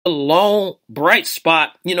lone bright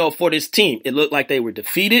spot, for this team. It looked like they were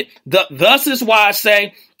defeated. Thus is why I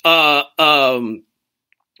say,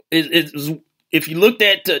 if you looked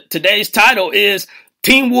at today's title is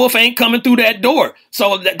Team Wolf ain't coming through that door.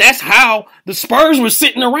 So that's how the Spurs were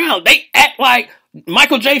sitting around. They act like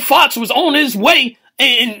Michael J. Fox was on his way.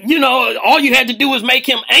 And, all you had to do was make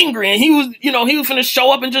him angry. And he was going to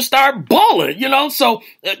show up and just start balling, So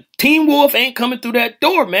Team Wolf ain't coming through that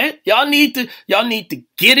door, man. Y'all need to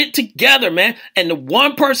get it together, man. And the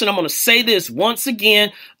one person, I'm going to say this once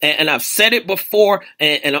again, and I've said it before,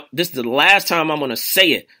 and this is the last time I'm going to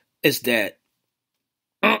say it, is that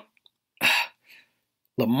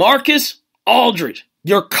LaMarcus Aldridge,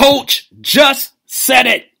 your coach, just said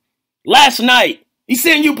it last night. He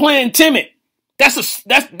said you playing timid.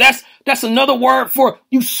 That's another word for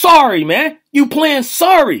you sorry, man. You playing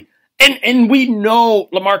sorry. And we know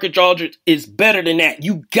LaMarcus Aldridge is better than that.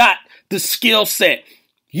 You got the skill set.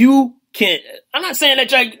 You can. I'm not saying that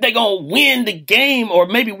they're going to win the game or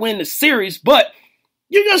maybe win the series, but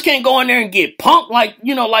you just can't go in there and get punked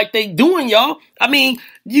like they doing, y'all. I mean,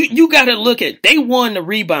 you got to look at, they won the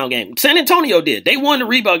rebound game. San Antonio did. They won the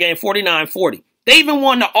rebound game 49-40. They even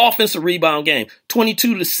won the offensive rebound game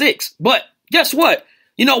 22-6. But guess what?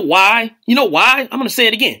 You know why? I'm going to say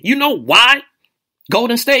it again. You know why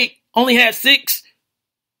Golden State only had 6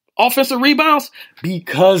 offensive rebounds?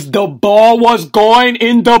 Because the ball was going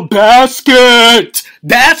in the basket.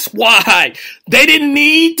 That's why. They didn't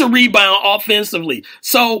need to rebound offensively.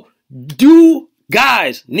 So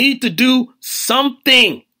guys need to do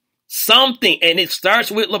something. And it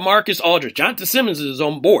starts with LaMarcus Aldridge. Jonathan Simmons is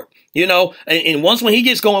on board. And once when he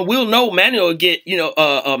gets going, we'll know Manu will get,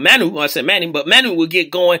 Manu, I said Manning, but Manu will get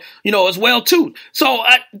going, as well too. So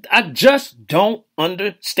I just don't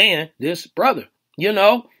understand this brother,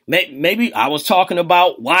 Maybe I was talking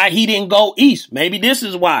about why he didn't go east. Maybe this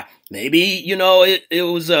is why. Maybe, it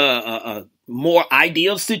was a more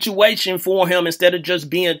ideal situation for him instead of just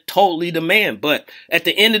being totally the man. But at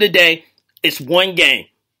the end of the day, it's one game.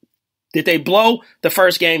 Did they blow the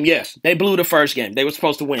first game? Yes, they blew the first game. They were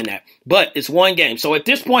supposed to win that. But it's one game. So at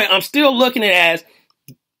this point, I'm still looking at it as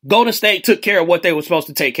Golden State took care of what they were supposed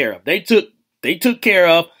to take care of. They took care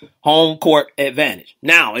of home court advantage.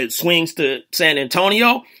 Now it swings to San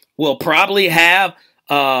Antonio. We'll probably have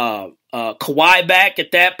Kawhi back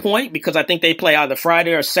at that point because I think they play either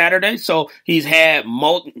Friday or Saturday. So he's had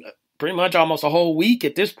pretty much almost a whole week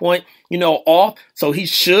at this point, off. So he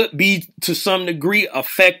should be to some degree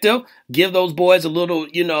effective. Give those boys a little,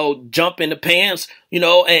 jump in the pants,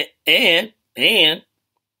 and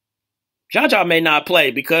Ja may not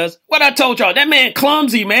play because what I told y'all, that man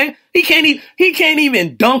clumsy, man. He can't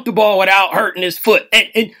even dunk the ball without hurting his foot.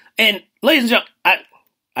 And ladies and gentlemen,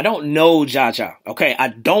 I don't know Ja. Okay, I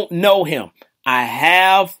don't know him. I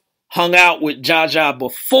have hung out with Ja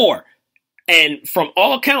before. And from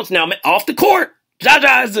all accounts now, man, off the court,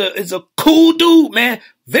 Ja is a cool dude, man.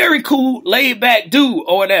 Very cool, laid back dude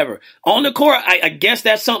or whatever. On the court, I guess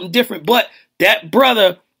that's something different. But that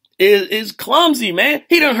brother is clumsy, man.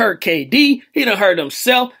 He done hurt KD. He done hurt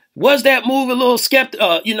himself. Was that move a little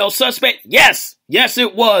suspect? Yes,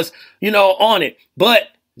 it was, on it. But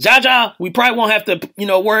Ja, we probably won't have to,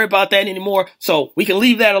 worry about that anymore. So we can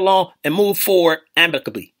leave that alone and move forward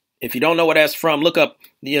amicably. If you don't know where that's from, look up,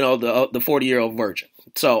 the 40-year-old virgin.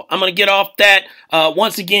 So I'm going to get off that.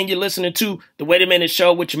 Once again, you're listening to the Wait a Minute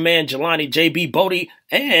Show with your man, Jelani JB Bodie,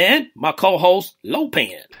 and my co-host,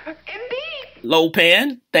 Lopan. Indeed.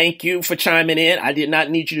 Lopan, thank you for chiming in. I did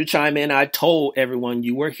not need you to chime in. I told everyone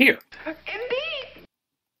you were here. Indeed.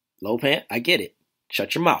 Lopan, I get it.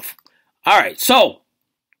 Shut your mouth. All right, so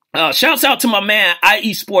shouts out to my man,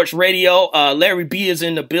 IE Sports Radio. Larry B is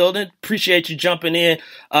in the building. Appreciate you jumping in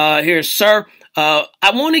here, sir. I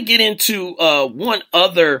want to get into one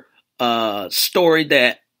other story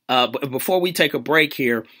that before we take a break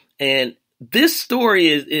here, and this story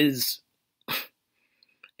is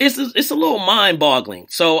it's a little mind-boggling.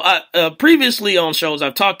 So previously on shows,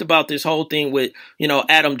 I've talked about this whole thing with,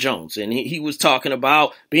 Adam Jones, and he was talking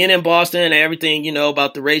about being in Boston and everything,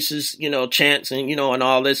 about the racist, chants and, and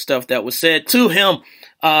all this stuff that was said to him.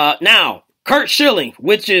 Now, Curt Schilling,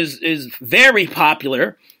 which is very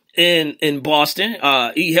popular in Boston,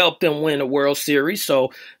 he helped them win a World Series.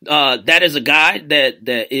 So that is a guy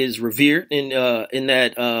that is revered in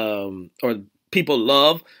that or people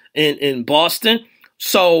love in Boston.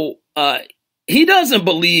 So he doesn't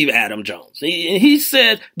believe Adam Jones. He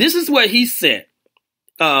said, this is what he said.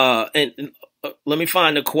 And let me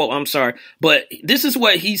find the quote. I'm sorry. But this is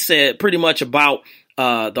what he said pretty much about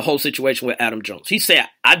the whole situation with Adam Jones. He said,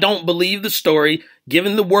 I don't believe the story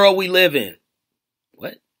given the world we live in.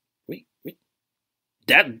 What?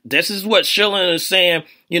 this is what Schilling is saying,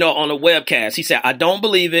 on the webcast. He said, I don't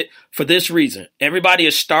believe it for this reason. Everybody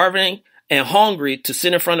is starving and hungry to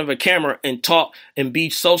sit in front of a camera and talk and be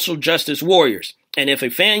social justice warriors. And if a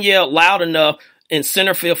fan yelled loud enough in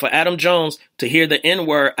center field for Adam Jones to hear the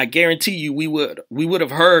N-word, I guarantee you we would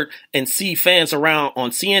have heard and see fans around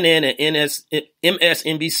on CNN and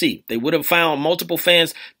MSNBC. They would have found multiple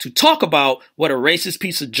fans to talk about what a racist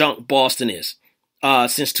piece of junk Boston is.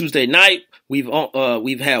 Since Tuesday night,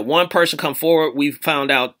 we've had one person come forward we've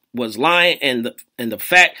found out was lying, and the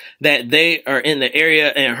fact that they are in the area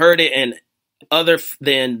and heard it, and other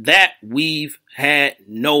than that, we've had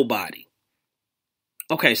nobody.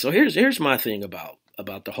 Okay, so here's my thing about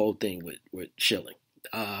the whole thing with Schilling.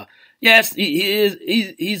 Yes,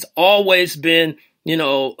 he's always been,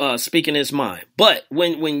 speaking his mind. But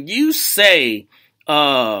when you say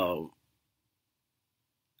that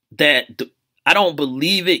I don't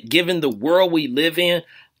believe it, given the world we live in,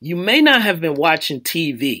 you may not have been watching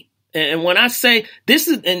TV. And when I say this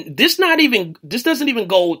doesn't even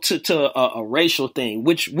go to a racial thing,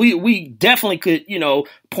 which we definitely could,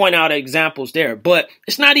 point out examples there, but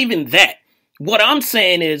it's not even that. What I'm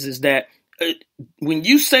saying is that when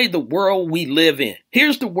you say the world we live in,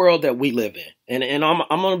 here's the world that we live in. And I'm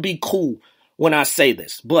going to be cool when I say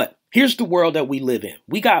this, but here's the world that we live in.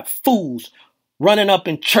 We got fools running up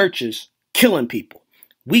in churches, killing people.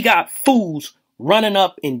 We got fools running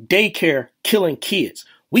up in daycare, killing kids.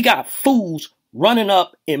 We got fools running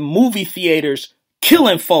up in movie theaters,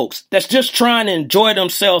 killing folks that's just trying to enjoy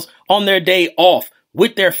themselves on their day off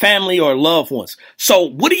with their family or loved ones. So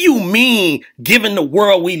what do you mean, given the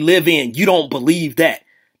world we live in, you don't believe that?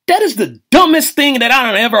 That is the dumbest thing that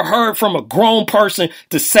I've ever heard from a grown person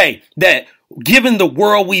to say, that given the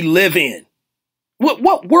world we live in. What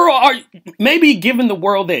world are you? Maybe given the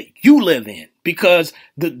world that you live in, because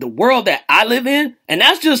the world that I live in, and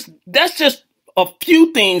that's just a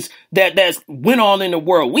few things that's went on in the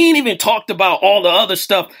world. We ain't even talked about all the other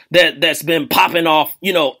stuff that's been popping off,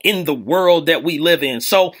 in the world that we live in.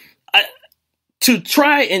 So to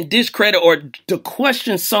try and discredit or to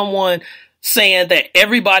question someone saying that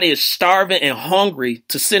everybody is starving and hungry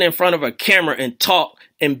to sit in front of a camera and talk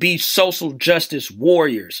and be social justice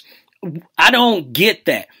warriors, I don't get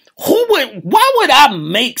that. Why would I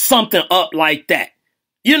make something up like that?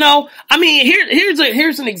 I mean,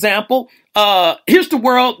 here's an example. Here's the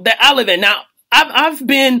world that I live in. Now, I've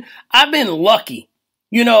been lucky,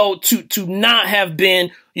 to not have been,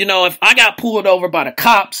 if I got pulled over by the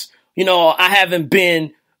cops, I haven't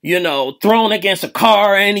been, thrown against a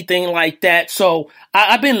car or anything like that. So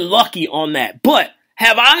I've been lucky on that. But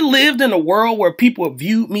have I lived in a world where people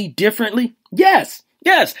viewed me differently? Yes.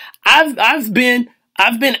 I've been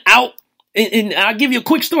out, and I'll give you a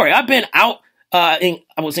quick story. I've been out. I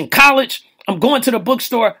was in college. I'm going to the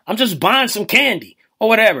bookstore. I'm just buying some candy or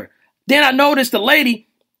whatever. Then I noticed a lady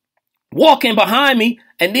walking behind me,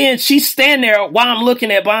 and then she's standing there while I'm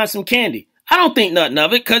looking at buying some candy. I don't think nothing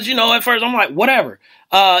of it because, at first I'm like, whatever.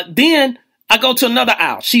 Then I go to another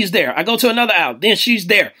aisle. She's there. I go to another aisle. Then she's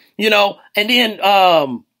there, and then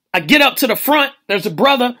I get up to the front. There's a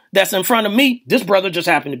brother that's in front of me. This brother just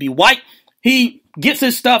happened to be white. He gets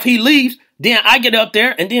his stuff. He leaves. Then I get up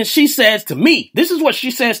there, and then she says to me, this is what she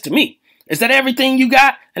says to me. Is that everything you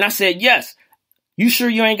got? And I said, yes. You sure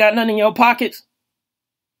you ain't got nothing in your pockets?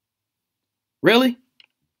 Really?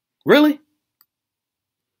 You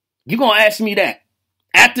gonna ask me that?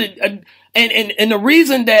 After and the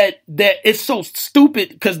reason that it's so stupid,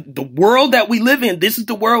 because the world that we live in, this is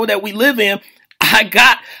the world that we live in. I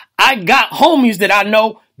got homies that I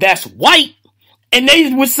know that's white, and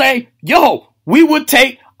they would say, yo, we would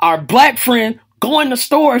take our black friend, go in the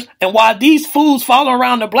stores, and while these fools follow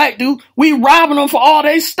around the black dude, we robbing them for all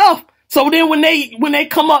their stuff. So then when they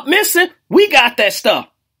come up missing, we got that stuff.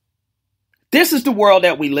 This is the world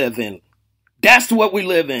that we live in. That's what we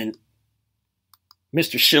live in,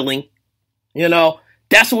 Mr. Schilling.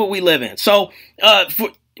 That's what we live in. So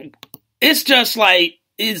it's just like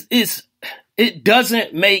it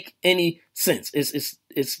doesn't make any sense.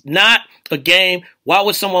 It's not a game. Why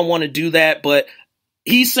would someone want to do that? But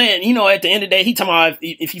he's saying, at the end of the day, he talking about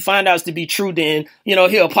if you find out to be true, then,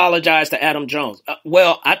 he'll apologize to Adam Jones.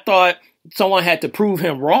 Well, I thought someone had to prove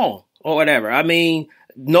him wrong or whatever. I mean,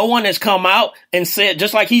 no one has come out and said,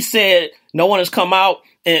 just like he said, no one has come out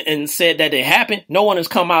and said that it happened. No one has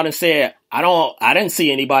come out and said, I didn't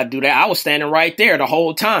see anybody do that. I was standing right there the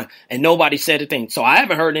whole time and nobody said a thing. So I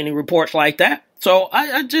haven't heard any reports like that. So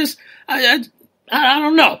I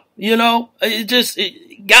don't know,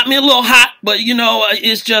 it got me a little hot, but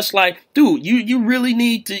it's just like, dude, you really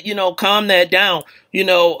need to, calm that down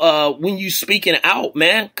when you speaking out,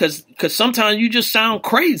 man, cause sometimes you just sound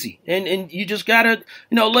crazy and you just gotta,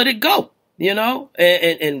 let it go,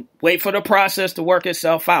 and wait for the process to work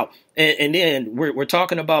itself out. And then we're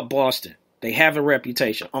talking about Boston. They have a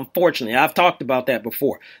reputation. Unfortunately, I've talked about that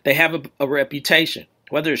before. They have a reputation.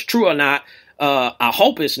 Whether it's true or not, I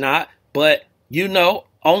hope it's not. But,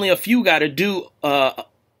 only a few got to do a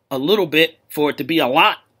little bit for it to be a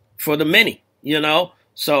lot for the many,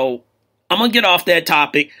 So I'm going to get off that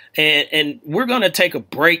topic and we're going to take a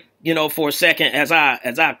break, for a second as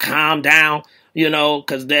I calm down,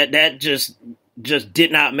 because that just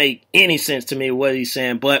did not make any sense to me what he's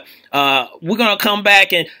saying. But we're going to come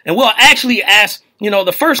back and we'll actually ask,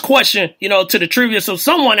 the first question, to the trivia so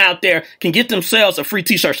someone out there can get themselves a free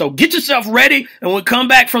t-shirt. So get yourself ready. And when we come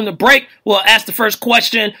back from the break, we'll ask the first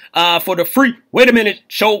question for the free Wait a Minute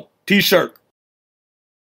Show t-shirt.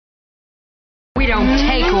 We don't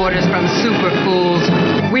take orders from super fools.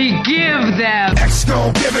 We give them. X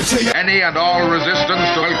gon' give it to you. Any and all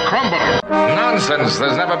resistance will crumble. Nonsense.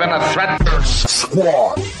 There's never been a threat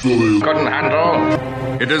Squad couldn't handle.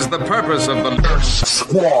 It is the purpose of the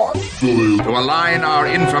Squad to align our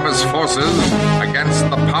infamous forces against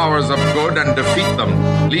the powers of good and defeat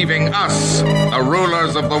them, leaving us, the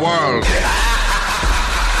rulers of the world.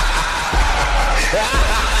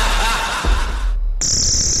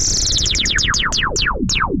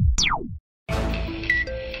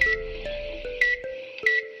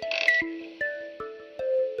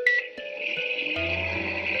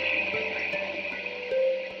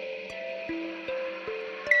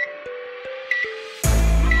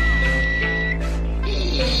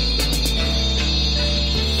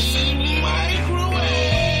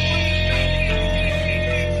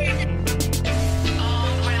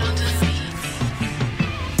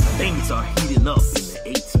 Things are heating up in the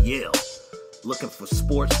ATL. Looking for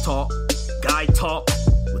sports talk, guy talk,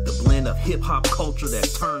 with the blend of hip-hop culture that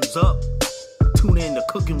turns up? Tune in to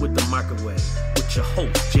Cooking with the Microwave with your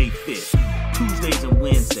host, Jay Fish. Tuesdays and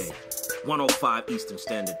Wednesdays, 1:05 Eastern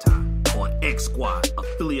Standard Time on X Squad,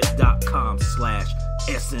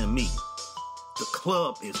 affiliate.com/SME. The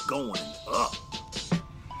club is going up.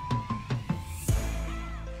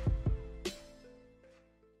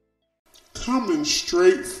 Coming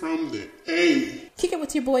straight from the A. Kick it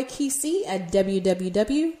with your boy Kesey at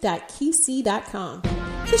www.kesey.com.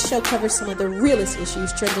 His show covers some of the realest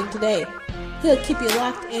issues trending today. He'll keep you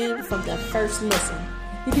locked in from the first listen.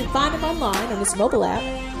 You can find him online on his mobile app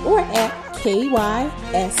or at KYSII.com,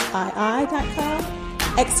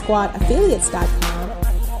 XSquadAffiliates.com,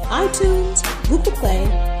 iTunes, Google Play,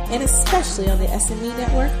 and especially on the SME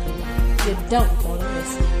network. You don't want to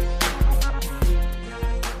miss it.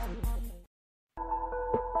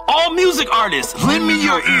 All music artists, lend me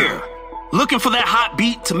your ear. Looking for that hot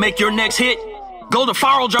beat to make your next hit? Go to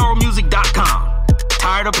FaroJaroMusic.com.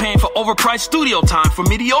 Tired of paying for overpriced studio time for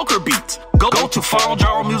mediocre beats? Go to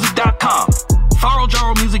FaroJaroMusic.com.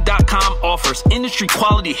 FaroJaroMusic.com offers industry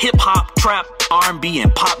quality hip-hop, trap, R&B,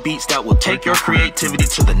 and pop beats that will take your creativity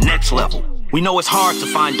to the next level. We know it's hard to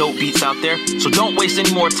find dope beats out there, so don't waste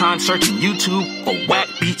any more time searching YouTube or whack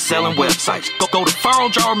beat-selling websites. Go to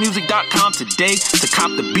FaroJaroMusic.com today to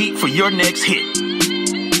cop the beat for your next hit.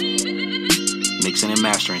 Mixing and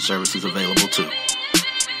mastering services available too.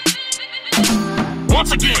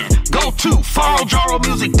 Once again, go to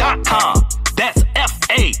FaroJaroMusic.com. That's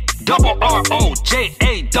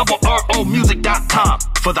FaroJaroMusic.com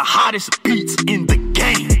for the hottest beats in the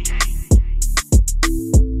game.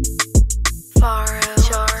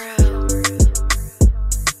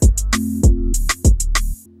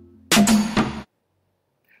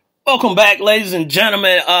 Welcome back, ladies and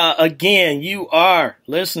gentlemen. Again, you are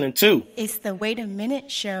listening to It's the Wait a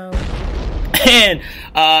Minute Show. And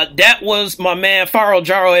that was my man Faro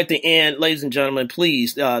Jaro at the end. Ladies and gentlemen,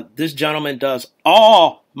 please, this gentleman does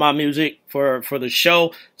all my music for the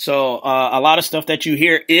show. So a lot of stuff that you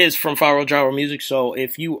hear is from Faro Jaro Music. So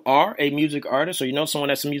if you are a music artist or you know someone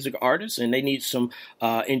that's a music artist and they need some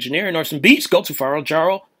engineering or some beats, go to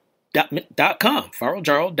FaroJaro.com.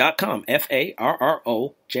 FaroJaro.com.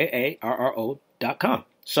 FaroJarro.com.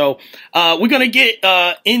 So we're going to get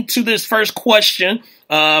into this first question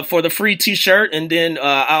for the free t-shirt, and then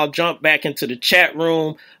I'll jump back into the chat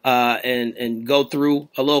room and go through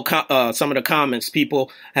a little some of the comments people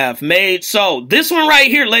have made. So this one right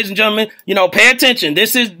here, ladies and gentlemen, pay attention.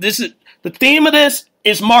 This is the theme of this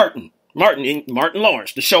is Martin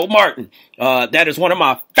Lawrence, the show Martin. That is one of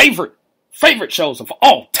my favorite shows of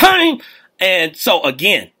all time. And so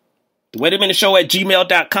again, the Wait a Minute Show at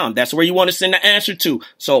gmail.com. That's where you want to send the answer to.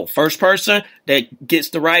 So first person that gets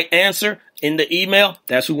the right answer in the email,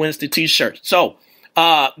 that's who wins the t-shirt. So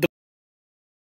The